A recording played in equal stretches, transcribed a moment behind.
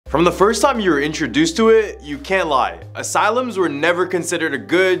From the first time you were introduced to it, you can't lie. Asylums were never considered a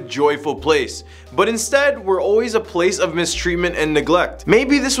good, joyful place, but instead were always a place of mistreatment and neglect.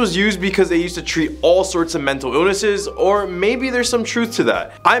 Maybe this was used because they used to treat all sorts of mental illnesses, or maybe there's some truth to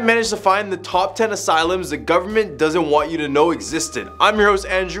that. I managed to find the top 10 asylums the government doesn't want you to know existed. I'm your host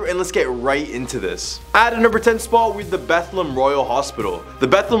Andrew, and let's get right into this. At a number 10 spot, we have the Bethlem Royal Hospital. The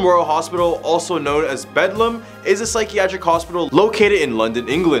Bethlem Royal Hospital, also known as Bedlam, is a psychiatric hospital located in London,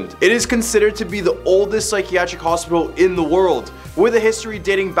 England. It is considered to be the oldest psychiatric hospital in the world, with a history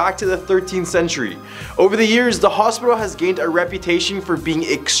dating back to the 13th century. Over the years, the hospital has gained a reputation for being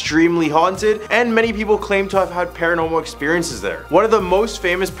extremely haunted, and many people claim to have had paranormal experiences there. One of the most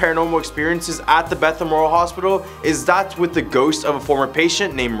famous paranormal experiences at the Bethlem Royal Hospital is that with the ghost of a former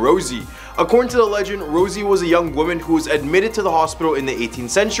patient named Rosie. According to the legend, Rosie was a young woman who was admitted to the hospital in the 18th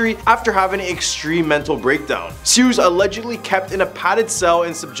century after having an extreme mental breakdown. She was allegedly kept in a padded cell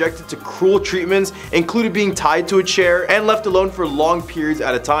and subjected to cruel treatments, including being tied to a chair and left alone for long periods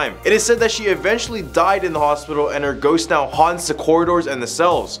at a time. It is said that she eventually died in the hospital, and her ghost now haunts the corridors and the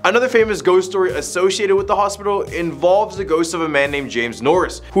cells. Another famous ghost story associated with the hospital involves the ghost of a man named James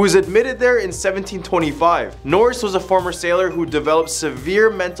Norris, who was admitted there in 1725. Norris was a former sailor who developed severe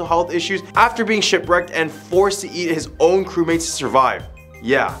mental health issues after being shipwrecked and forced to eat his own crewmates to survive.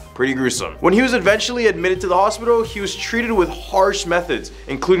 Yeah, pretty gruesome. When he was eventually admitted to the hospital, he was treated with harsh methods,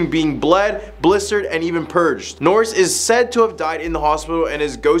 including being bled, blistered, and even purged. Norris is said to have died in the hospital, and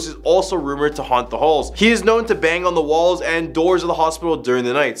his ghost is also rumored to haunt the halls. He is known to bang on the walls and doors of the hospital during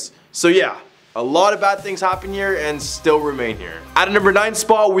the nights. So yeah, a lot of bad things happen here and still remain here. At a number 9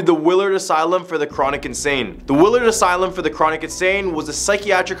 spot with the Willard Asylum for the Chronic Insane. The Willard Asylum for the Chronic Insane was a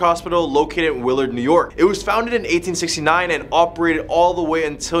psychiatric hospital located in Willard, New York. It was founded in 1869 and operated all the way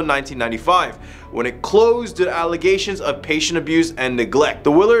until 1995. When it closed due to allegations of patient abuse and neglect.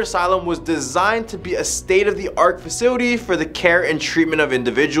 The Willard Asylum was designed to be a state-of-the-art facility for the care and treatment of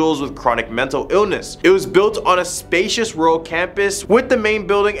individuals with chronic mental illness. It was built on a spacious rural campus with the main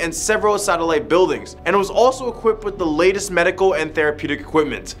building and several satellite buildings, and it was also equipped with the latest medical and therapeutic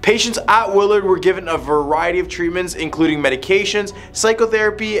equipment. Patients at Willard were given a variety of treatments, including medications,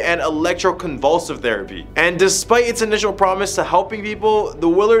 psychotherapy, and electroconvulsive therapy. And despite its initial promise to helping people, the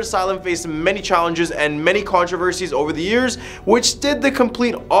Willard Asylum faced many challenges and many controversies over the years, which did the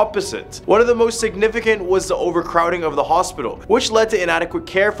complete opposite. One of the most significant was the overcrowding of the hospital, which led to inadequate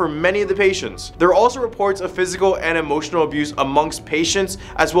care for many of the patients. There are also reports of physical and emotional abuse amongst patients,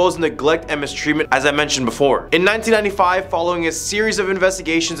 as well as neglect and mistreatment, as I mentioned before. In 1995, following a series of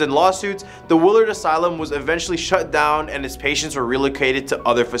investigations and lawsuits, the Willard Asylum was eventually shut down and its patients were relocated to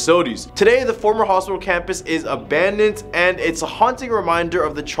other facilities. Today, the former hospital campus is abandoned, and it's a haunting reminder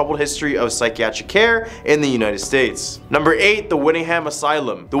of the troubled history of psychiatric care in the United States. Number 8, the Whittingham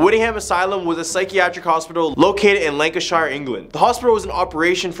Asylum. The Whittingham Asylum was a psychiatric hospital located in Lancashire, England. The hospital was in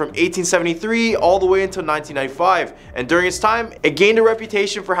operation from 1873 all the way until 1995, and during its time, it gained a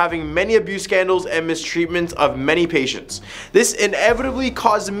reputation for having many abuse scandals and mistreatment of many patients. This inevitably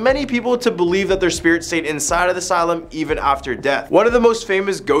caused many people to believe that their spirit stayed inside of the asylum even after death. One of the most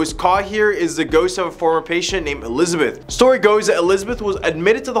famous ghosts caught here is the ghost of a former patient named Elizabeth. Story goes that Elizabeth was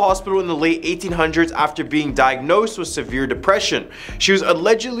admitted to the hospital in the late 1800s after being diagnosed with severe depression. She was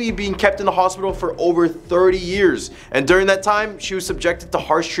allegedly being kept in the hospital for over 30 years, and during that time she was subjected to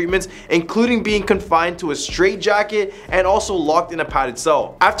harsh treatments, including being confined to a straitjacket and also locked in a padded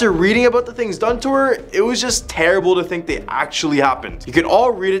cell. After reading about the things done to her, it was just terrible to think they actually happened. You can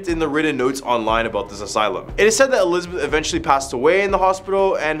all read it in the written notes online about this asylum. It is said that Elizabeth eventually passed away in the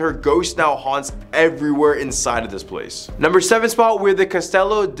hospital, and her ghost now haunts everywhere inside of this place. Number 7 spot, we're the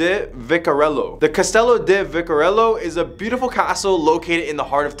Castello di Vicarello. The Castello di Vicarello is a beautiful castle located in the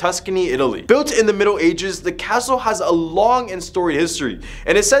heart of Tuscany, Italy. Built in the Middle Ages, the castle has a long and storied history,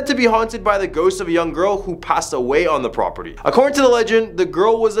 and is said to be haunted by the ghost of a young girl who passed away on the property. According to the legend, the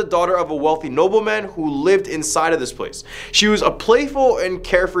girl was the daughter of a wealthy nobleman who lived inside of this place. She was a playful and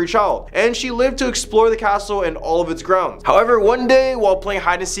carefree child, and she lived to explore the castle and all of its grounds. However, one day, while playing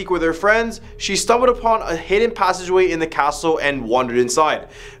hide and seek with her friends, she stumbled upon a hidden passageway in the castle and wandered inside.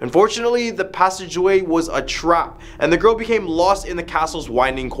 Unfortunately, the passageway was a trap, and the girl became lost in the castle's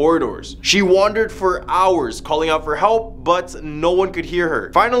winding corridors. She wandered for hours, calling out for help, but no one could hear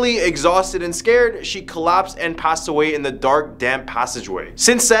her. Finally, exhausted and scared, she collapsed and passed away in the dark, damp passageway.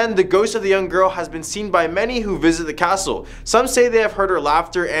 Since then, the ghost of the young girl has been seen by many who visit the castle. Some say they have heard her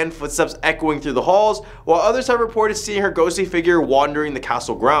laughter and footsteps echoing through the halls, while others have reported seeing her ghostly figure wandering the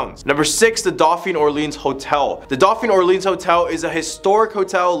castle grounds. Number 6, the Dauphine Orleans Hotel. The Dauphine Orleans Hotel is a historic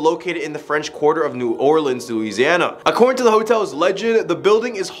hotel located in the French Quarter of New Orleans, Louisiana. According to the hotel's legend, the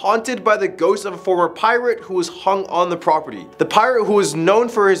building is haunted by the ghost of a former pirate who was hung on the property. The pirate, who was known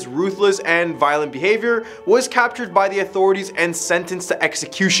for his ruthless and violent behavior, was captured by the authorities and sentenced to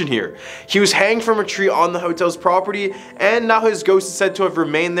execution here. He was hanged from a tree on the hotel's property, and now his ghost is said to have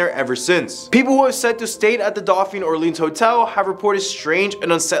remained there ever since. People who have said to stay at the Dauphine Orleans Hotel have reported strange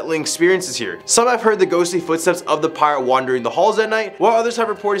and unsettling experiences here. Some have heard the ghostly footsteps of the pirate wandering the halls at night, while others have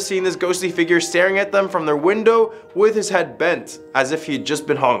reported seeing this ghostly figure staring at them from their window with his head bent, as if he had just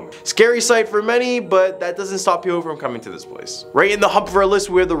been hung. Scary sight for many, but that doesn't stop people from coming to this place. Right in the hump of our list,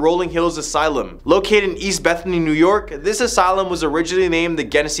 we have the Rolling Hills Asylum. Located in East Bethany, New York, this asylum was originally named the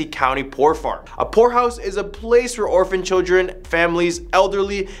Genesee County Poor Farm. A poorhouse is a place where orphan children, families,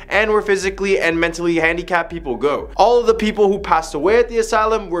 elderly, and where physically and mentally handicapped people go. All of the people who passed away at the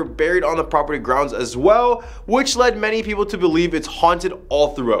asylum were buried on the property grounds as well, which led many people to believe it's haunted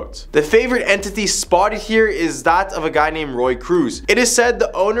all throughout. The favorite entity spotted here is that of a guy named Roy Cruz. It is said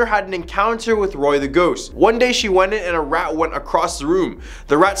the owner had an encounter with Roy the ghost. One day she went in and a rat went across the room.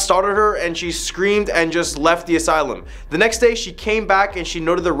 The rat startled her and she screamed and just left the asylum. The next day she came back and she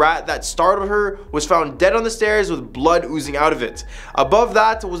noted the rat that startled her was found dead on the stairs with blood oozing out of it. Above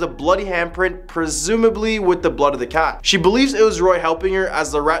that was a bloody handprint, presumably with the blood of the cat. She believes it was Roy helping her,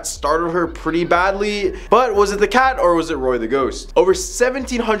 as the rat startled her pretty badly, but was it the cat or was it Roy the ghost? Over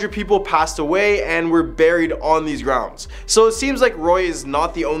 1,700 people passed away and were buried on these grounds. So it seems like Roy is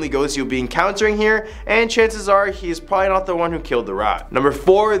not the only ghost you'll be encountering here, and chances are he is probably not the one who killed the rat. Number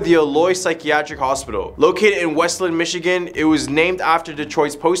 4, the Eloise Psychiatric Hospital. Located in Westland, Michigan, it was named after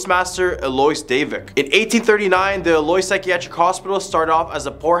Detroit's postmaster Eloise Davik. In 1839, the Eloise Psychiatric Hospital started off as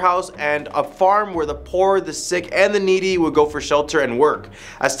a poorhouse and a farm where the poor, the sick, and the needy would go for shelter and work.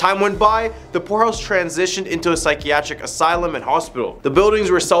 As time went by, the poorhouse transitioned into a psychiatric asylum and hospital. The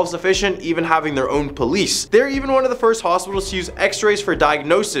buildings were self-sufficient, even having their own police. They're even one of the first hospitals to use x-rays for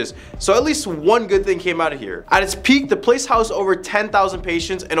diagnosis, so at least one good thing came out of here. At its peak, the place housed over 10,000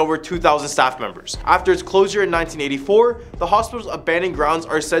 patients and over 2,000 staff members. After its closure in 1984, the hospital's abandoned grounds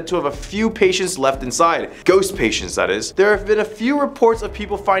are said to have a few patients left inside. Ghost patients, that is. There have been a few reports of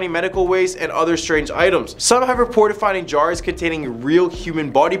people finding medical waste and other strange items. Some have reported finding jars containing real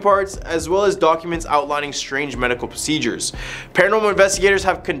human body parts, as well as documents outlining strange medical procedures. Paranormal investigators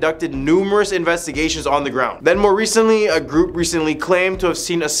have conducted numerous investigations on the ground. Then more recently, a group recently claimed to have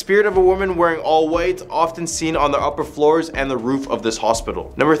seen a spirit of a woman wearing all white, often seen on the upper floors and the roof of this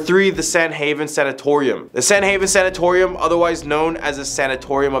hospital. Number 3, the Haven Sanatorium. The Haven Sanatorium, otherwise known as the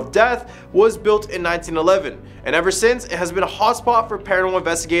Sanatorium of Death, was built in 1911, and ever since it has been a hotspot for paranormal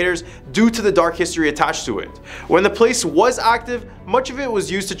investigators due to the dark history attached to it. When the place was active, much of it was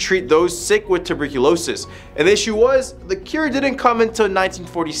used to treat those sick with tuberculosis, and the issue was the cure didn't come until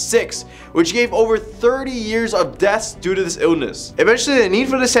 1946, which gave over 30 years of deaths due to this illness. Eventually the need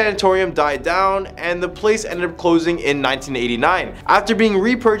for the sanatorium died down and the place ended up closing in 1989. After being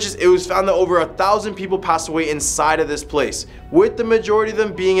repurchased, it was found that over 1,000 people passed away inside of this place, with the majority of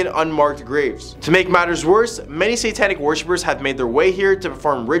them being in unmarked graves. To make matters worse, many satanic worshippers have made their way here to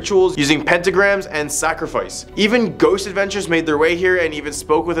perform rituals using pentagrams and sacrifice. Even ghost adventures made their way here and even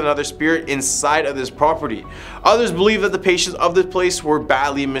spoke with another spirit inside of this property. Others believe that the patients of this place were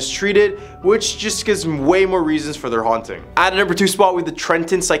badly mistreated, which just gives way more reasons for their haunting. At number 2 spot, we have the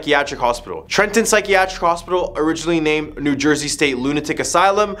Trenton Psychiatric Hospital. Trenton Psychiatric Hospital, originally named New Jersey State Lunatic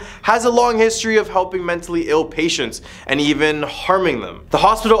Asylum, has a long history of helping mentally ill patients and even harming them. The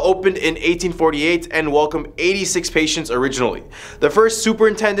hospital opened in 1848 and welcomed 86 patients originally. The first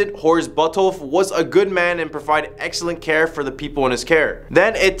superintendent, Horace Butolph, was a good man and provided excellent care for the people in his care.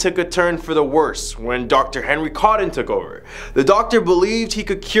 Then it took a turn for the worse when Dr. Henry Cotton took over. The doctor believed he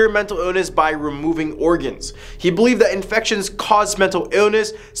could cure mental illness by removing organs. He believed that infections caused mental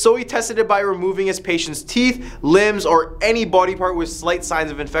illness, so he tested it by removing his patient's teeth, limbs, or any body part with slight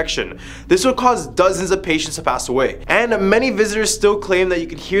signs of infection. This would cause dozens of patients to pass away, and many visitors still claim that you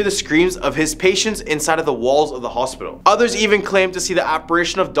could hear the screams of his patients inside of the walls of the hospital. Others even claim to see the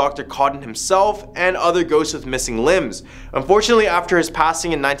apparition of Dr. Cotton himself and other ghosts with missing limbs. Unfortunately, after his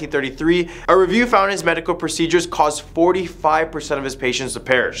passing in 1933, a review found his medical procedures caused 45% of his patients to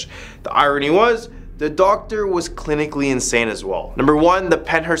perish. The irony was, the doctor was clinically insane as well. Number 1, the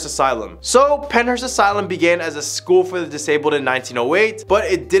Pennhurst Asylum. So Pennhurst Asylum began as a school for the disabled in 1908, but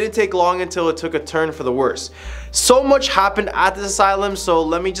it didn't take long until it took a turn for the worse. So much happened at this asylum, so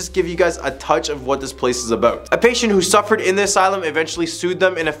let me just give you guys a touch of what this place is about. A patient who suffered in the asylum eventually sued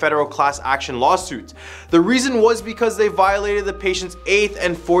them in a federal class action lawsuit. The reason was because they violated the patient's 8th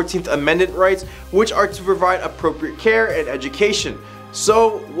and 14th Amendment rights, which are to provide appropriate care and education.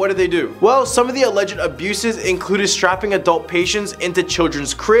 So what did they do? Well, some of the alleged abuses included strapping adult patients into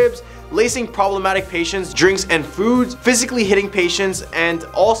children's cribs, lacing problematic patients drinks and foods, physically hitting patients, and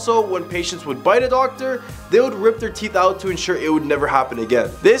also when patients would bite a doctor, they would rip their teeth out to ensure it would never happen again.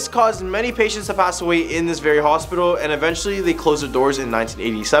 This caused many patients to pass away in this very hospital, and eventually they closed their doors in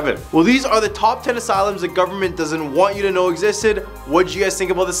 1987. Well, these are the top 10 asylums the government doesn't want you to know existed. What do you guys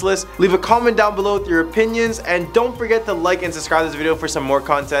think about this list? Leave a comment down below with your opinions, and don't forget to like and subscribe to this video for some more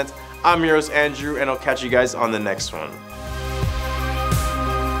content. I'm your host Andrew, and I'll catch you guys on the next one.